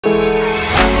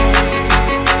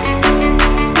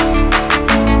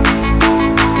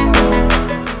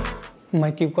My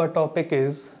QCA topic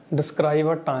is describe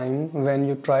a time when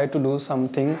you tried to do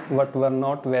something but were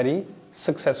not very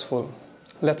successful.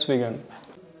 Let's begin.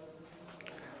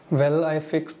 Well, I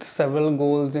fixed several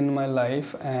goals in my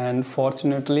life and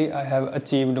fortunately I have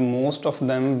achieved most of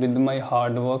them with my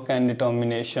hard work and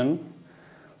determination.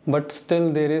 But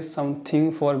still there is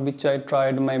something for which I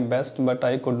tried my best but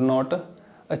I could not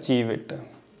achieve it.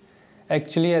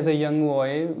 Actually, as a young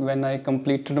boy, when I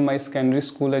completed my secondary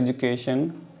school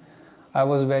education, I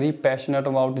was very passionate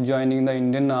about joining the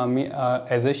Indian Army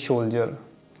as a soldier.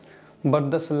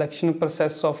 But the selection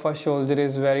process of a soldier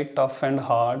is very tough and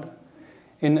hard.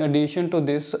 In addition to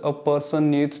this, a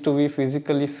person needs to be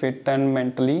physically fit and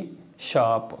mentally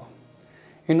sharp.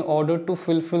 In order to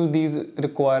fulfill these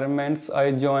requirements,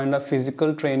 I joined a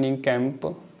physical training camp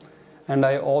and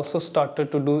I also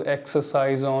started to do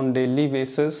exercise on daily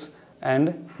basis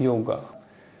and yoga.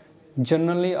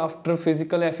 Generally, after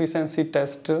physical efficiency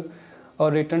test, a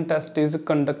written test is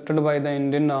conducted by the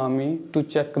Indian Army to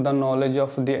check the knowledge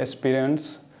of the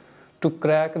aspirants. To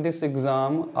crack this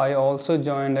exam, I also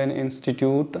joined an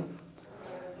institute.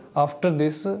 After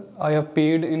this, I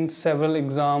appeared in several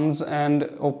exams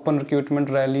and open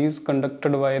recruitment rallies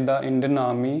conducted by the Indian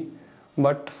Army,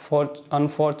 but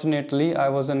unfortunately, I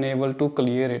was unable to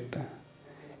clear it.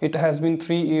 It has been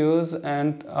 3 years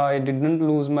and I didn't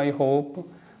lose my hope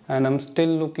and I'm still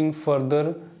looking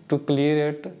further to clear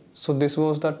it. So this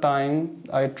was the time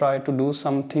I tried to do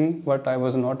something but I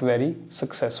was not very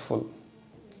successful.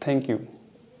 Thank you.